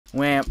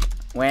Wham.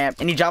 Wham.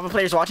 Any Java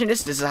players watching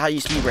this? This is how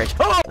you speed bridge.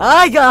 Oh!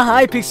 I got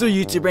HYPIXEL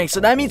YouTube rank, so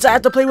that means I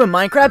have to play with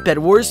Minecraft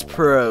Bedwars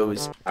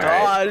Pros.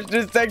 Gosh,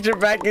 this texture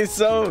pack is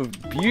so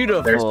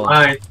beautiful. There's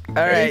mine.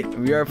 Alright,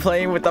 we are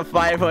playing with the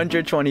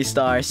 520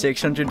 star,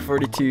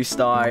 642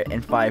 star,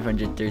 and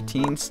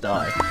 513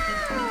 star.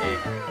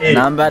 And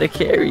I'm about to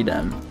carry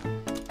them.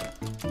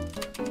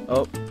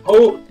 Oh.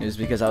 It was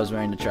because I was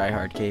wearing the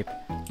tryhard cape.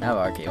 Not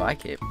our cape, my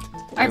cape.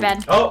 Our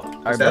bed.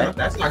 Oh, our bed.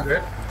 That's not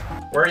good.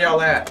 Where are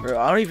y'all at? Bro,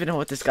 I don't even know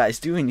what this guy's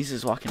doing. He's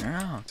just walking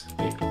around.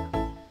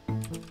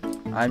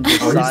 I'm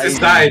deciding. Oh, he's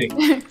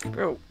deciding.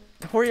 Bro,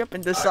 hurry up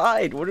and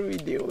decide. What are we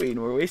doing?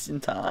 We're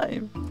wasting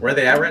time. Where are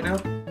they at right now?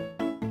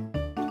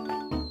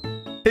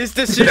 His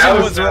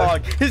decision was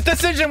wrong. His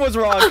decision was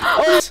wrong.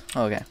 Oh.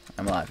 Okay,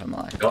 I'm alive. I'm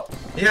alive. Oh,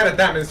 he had a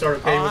diamond sword.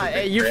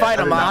 Okay, you fight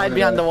him. I hide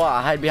behind the wall.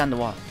 I hide behind the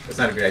wall. That's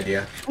not a good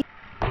idea.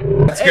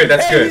 That's good.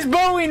 That's good. He's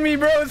bowing me,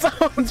 bro.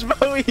 Someone's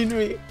bowing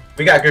me.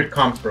 We got good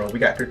comps, bro. We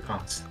got good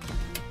comps.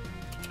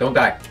 Don't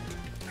die.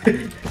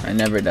 I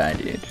never die,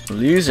 dude.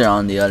 Loser,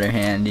 on the other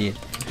hand, dude.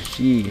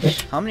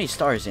 Sheesh. How many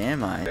stars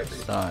am I?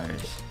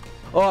 Stars.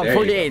 Oh, I'm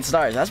 48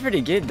 stars. That's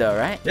pretty good, though,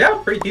 right? Yeah,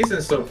 pretty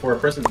decent. So for a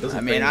person that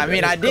doesn't.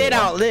 I did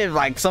outlive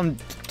like some.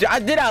 I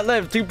did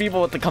outlive 2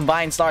 people with the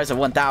combined stars of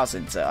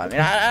 1,000. So I mean,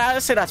 I'd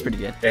say that's pretty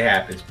good. It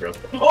happens, bro.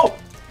 Oh.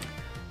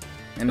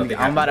 And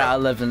I'm about to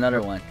outlive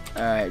another one.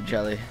 All right,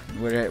 Jelly.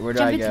 Where do I go?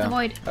 Jump into the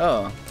void.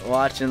 Oh,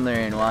 watch and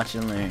learn. Watch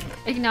and learn.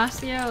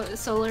 Ignacio,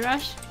 Solar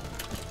Rush.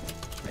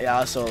 Yeah,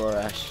 I'll solo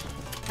rush.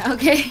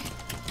 Okay.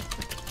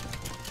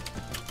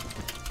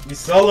 He's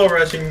solo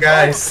rushing,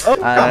 guys. Oh,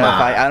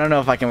 I don't know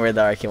if I can wear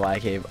the RKY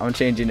cape. I'm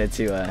changing it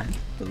to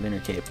the lunar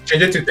cape.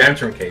 Change it to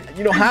Damtron cape.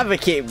 You don't have a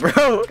cape,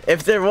 bro.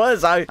 If there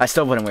was, I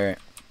still wouldn't wear it.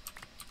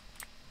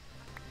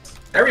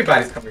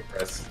 Everybody's coming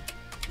for us.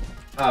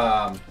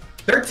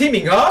 They're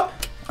teaming up.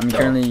 I'm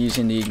currently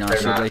using the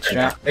IgnacioBlade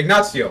strap.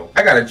 Ignacio,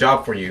 I got a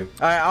job for you.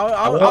 Alright,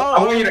 I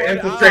want you to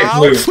infiltrate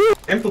blue.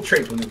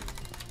 Infiltrate blue.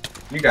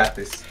 You got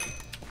this.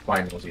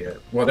 Finals yet.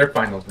 Well, they're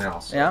finals now.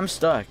 So. Yeah, I'm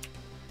stuck.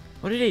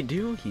 What are they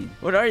doing?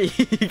 What are you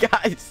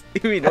guys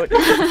doing?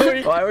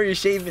 Why were you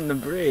shaving the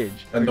bridge?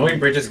 Annoying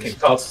bridges can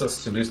cause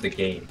us to lose the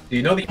game. Do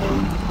you know the...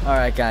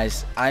 Alright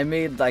guys, I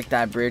made like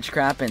that bridge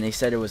crap and they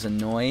said it was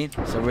annoying.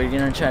 So we're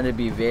gonna try to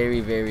be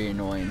very, very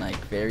annoying, like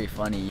very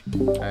funny.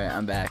 Alright,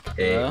 I'm back.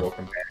 Hey,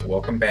 welcome back.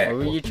 Welcome back. What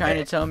were you trying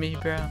to tell me,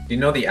 bro? Do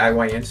you know the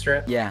IYN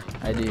strat? Yeah,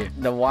 I do.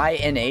 The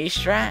YNA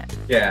strat?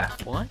 Yeah.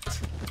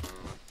 What?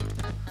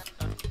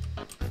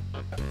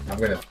 I'm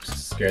gonna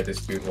scare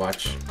this dude,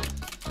 watch.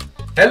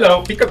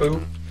 Hello,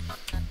 peekaboo.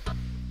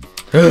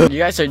 You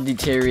guys are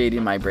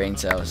deteriorating my brain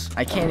cells.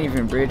 I can't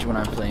even bridge when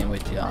I'm playing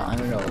with y'all. I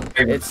don't know.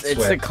 It's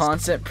the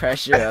constant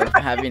pressure of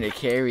having to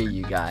carry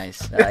you guys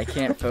that I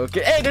can't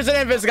focus. Hey, there's an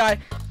Invis guy!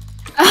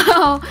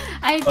 Oh,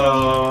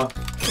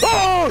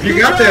 Oh, you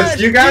got this!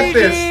 You got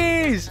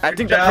this! I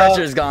think the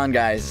pressure is gone,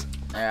 guys.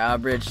 Alright,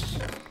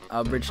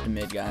 I'll bridge the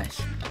mid,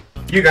 guys.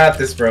 You got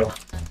this, bro.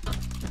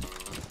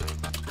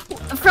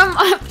 From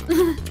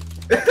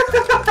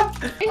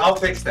I'll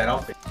fix that. I'll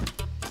fix.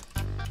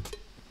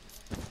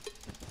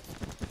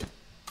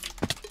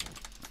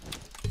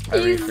 I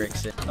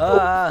refix it.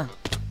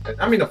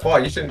 I mean, the fall.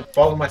 You shouldn't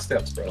follow my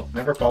steps, bro.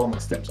 Never follow my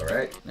steps. All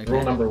right. Okay.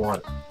 Rule number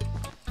 1.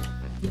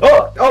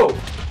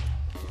 Oh.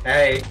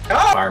 Hey.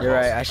 Oh. You're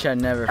right. I should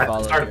never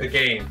follow. Start the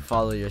game.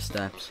 Follow your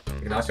steps.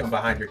 Ignacio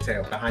behind your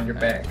tail, behind your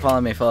back.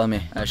 Follow me. Follow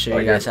me. I'll show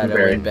you guys how to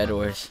win Bed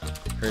Wars.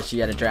 First, you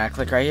gotta drag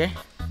click right here.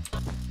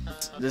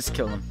 Just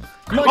kill him.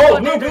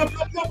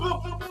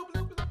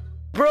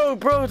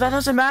 Bro, that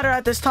doesn't matter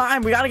at this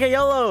time. We gotta get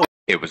yellow.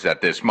 It was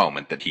at this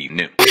moment that he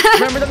knew.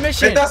 Remember the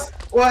mission.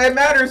 It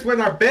matters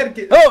when our bed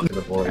gets to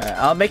the board.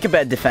 I'll make a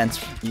bed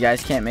defense. You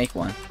guys can't make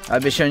one.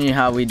 I'll be showing you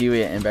how we do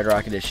it in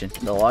Bedrock Edition.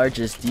 The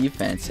largest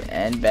defense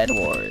and Bed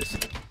Wars.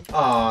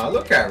 Aw,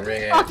 look at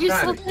Red. Oh, you're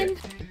slipping.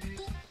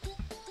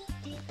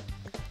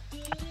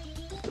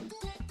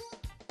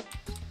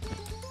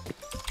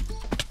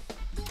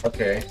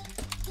 Okay.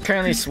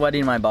 Currently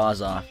sweating my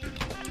balls off.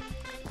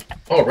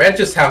 Oh, Red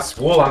just has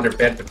wool on their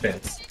bed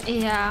defense.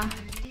 Yeah.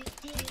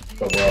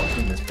 But we're all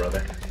humans,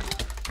 brother.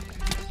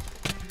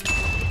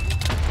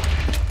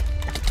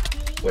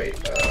 Wait,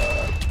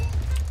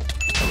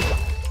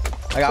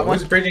 I got one.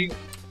 Who's bridging?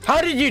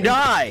 How did you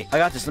die? I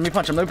got this. Let me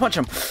punch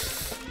him.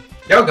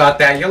 Y'all got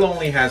that. Yellow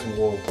only has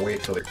wool.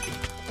 Wait till it.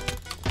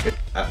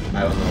 I don't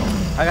know.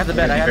 I got the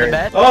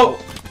bed. Oh!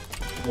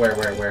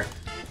 Where?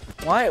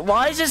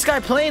 Why is this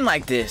guy playing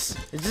like this?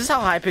 Is this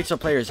how HYPIXEL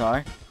players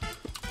are?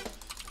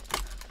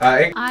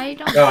 I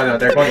don't. No,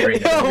 they're going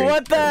green. Yo,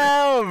 what the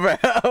hell,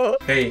 bro?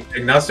 Hey,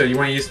 Ignacio, you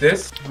want to use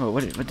this? Oh,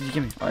 what did you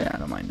give me? Oh yeah, I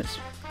don't mind this.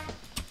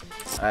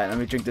 Alright, let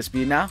me drink the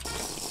speed now.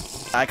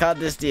 I call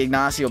this the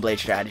IgnacioBlade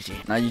strategy.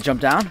 Now you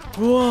jump down.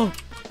 Whoa!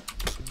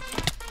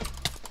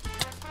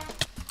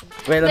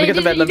 Wait, let me get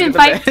the bed. Let me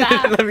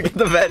get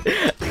the bed.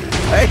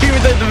 Hey,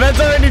 the bed's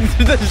already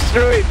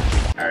destroyed.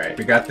 Alright. Alright,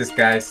 we got this,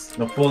 guys.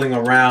 No fooling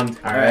around.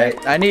 Alright.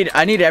 I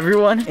need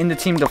everyone in the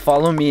team to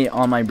follow me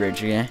on my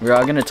bridge, okay? We're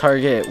all gonna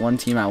target one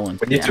team at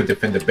once. We need to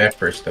defend the bed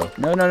first, though.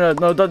 No,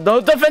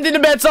 don't defending the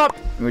beds up!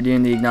 We're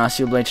doing the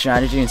IgnacioBlade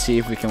strategy and see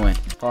if we can win.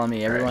 Follow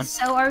me, everyone.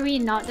 So are we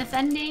not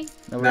defending?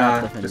 No, we're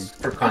not Nah, defending. just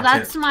for Well, content.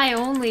 that's my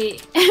only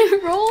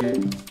role.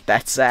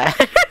 That's sad.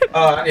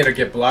 Oh, I need to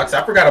get blocks.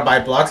 I forgot to buy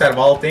blocks out of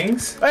all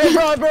things. Hey,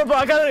 bro,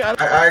 I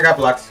got I got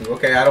blocks too.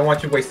 Okay, I don't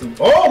want you wasting.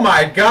 Oh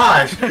my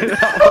gosh!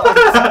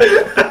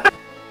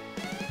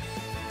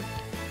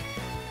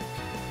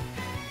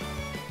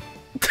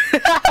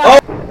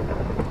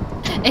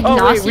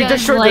 Oh, wait, we Ignacio is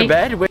destroyed like, the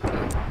bed? Wait.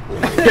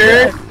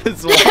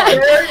 This one.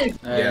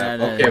 Yeah,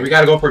 no. okay, we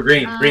gotta go for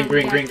green. Green.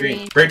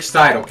 green. Bridge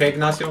side, okay,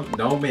 Ignacio?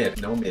 No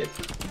mid. No,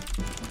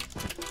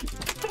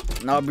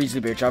 I'll breeze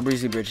the bridge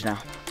now.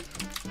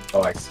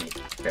 Oh, I see.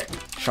 Okay.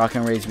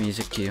 Shotgun raise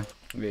music cue.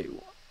 Wait.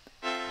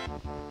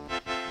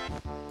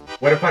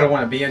 What if I don't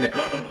want to be in it?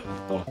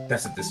 Oh,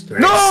 that's a disgrace.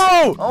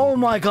 No! Oh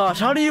my gosh,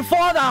 how do you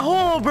fall that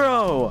hole,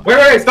 bro?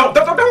 Wait, stop!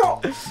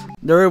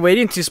 They were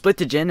waiting to split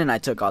the gin and I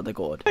took all the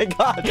gold. My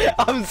god,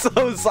 I'm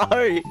so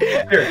sorry.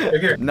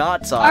 Here.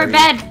 Not sorry. Our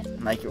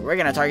bed. Like, we're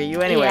gonna target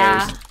you anyways.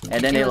 Yeah.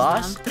 And then they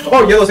lost?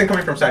 Oh, yellow's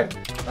incoming from side.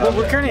 Well,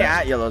 we're currently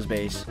at Yellow's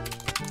base.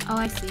 Oh,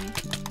 I see.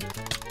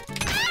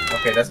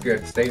 Okay, that's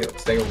good. Stay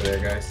over there,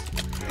 guys.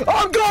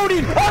 I'm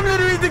goading! I'm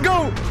literally the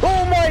goat!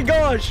 Oh my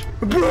gosh!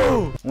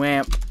 Bro!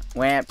 Wamp.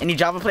 Any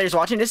Java players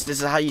watching this? This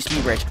is how you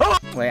speed bridge. Oh!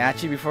 Wait,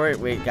 actually, before it,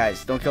 wait,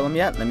 guys, don't kill him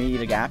yet. Let me eat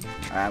a gap.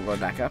 Alright, I'm going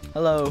back up.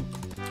 Hello.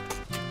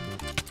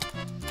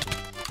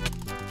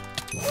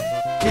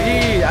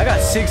 GG, I got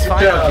 6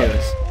 final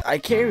kills. I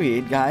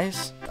carried,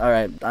 guys.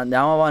 Alright,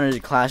 now I wanted a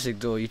classic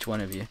duel, each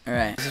one of you.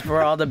 Alright, this is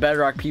for all the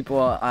Bedrock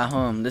people at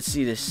home. Let's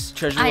see this.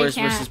 Treasure Wars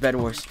versus Bed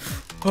Wars.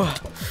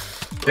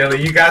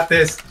 Jelly, you got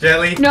this.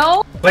 Jelly.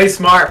 No. Play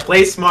smart.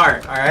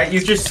 Alright?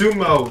 Use your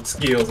sumo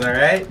skills,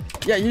 alright?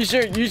 Yeah, use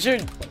your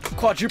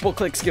quadruple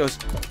click skills.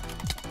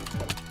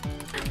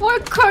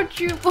 What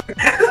quadruple?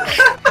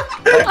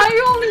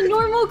 I only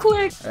normal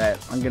click. Alright,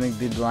 I'm gonna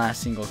do the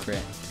last single crit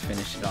to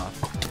finish it off.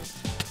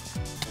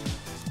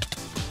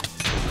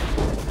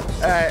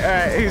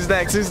 Alright, who's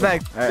next?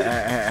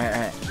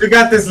 Alright. You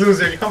got this,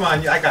 loser. Come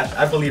on,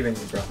 I believe in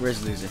you, bro.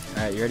 Where's loser?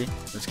 Alright, you ready?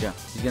 Let's go.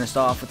 He's gonna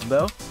start off with the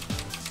bow.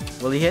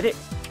 Will he hit it?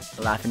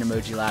 Laughing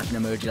emoji. Alright.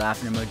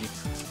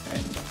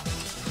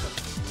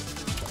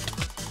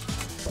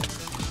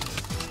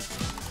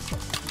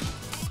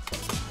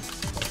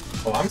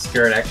 Oh, I'm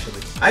scared,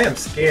 actually. I am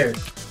scared.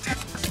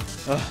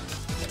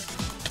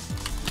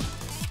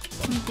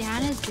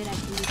 Dan is good at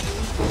these.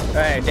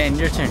 Alright, Dan,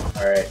 your turn.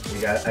 Alright,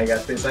 I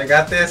got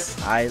this.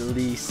 I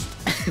least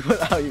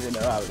without even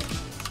know how.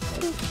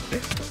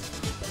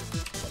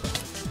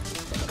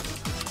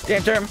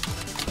 Damn term.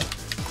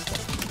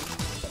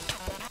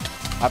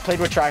 I played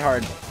with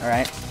tryhard,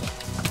 alright?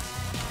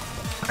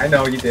 I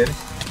know you did.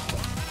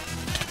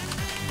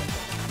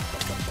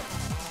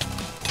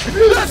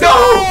 Let's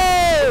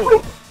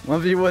go!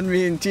 1v1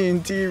 me and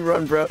TNT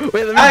run, bro.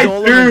 Wait, let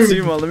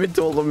me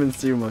duel them in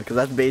sumo. Because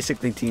that's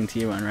basically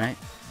TNT run, right?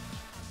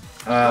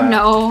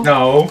 No.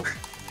 No.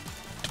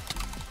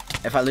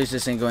 If I lose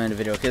this ain't going into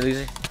video, okay,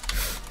 loser?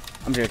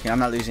 I'm joking, I'm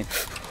not losing.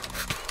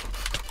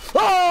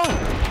 Oh!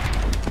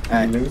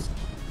 Did you lose?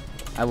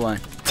 I won.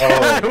 Oh.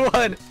 I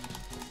won!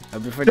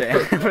 For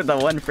the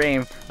one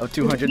frame of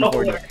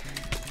 240. No!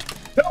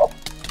 Oh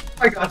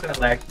my god, that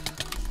lag.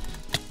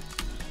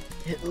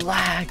 It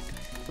lagged.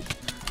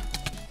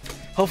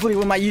 Hopefully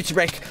with my YouTube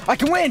break, I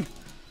can win!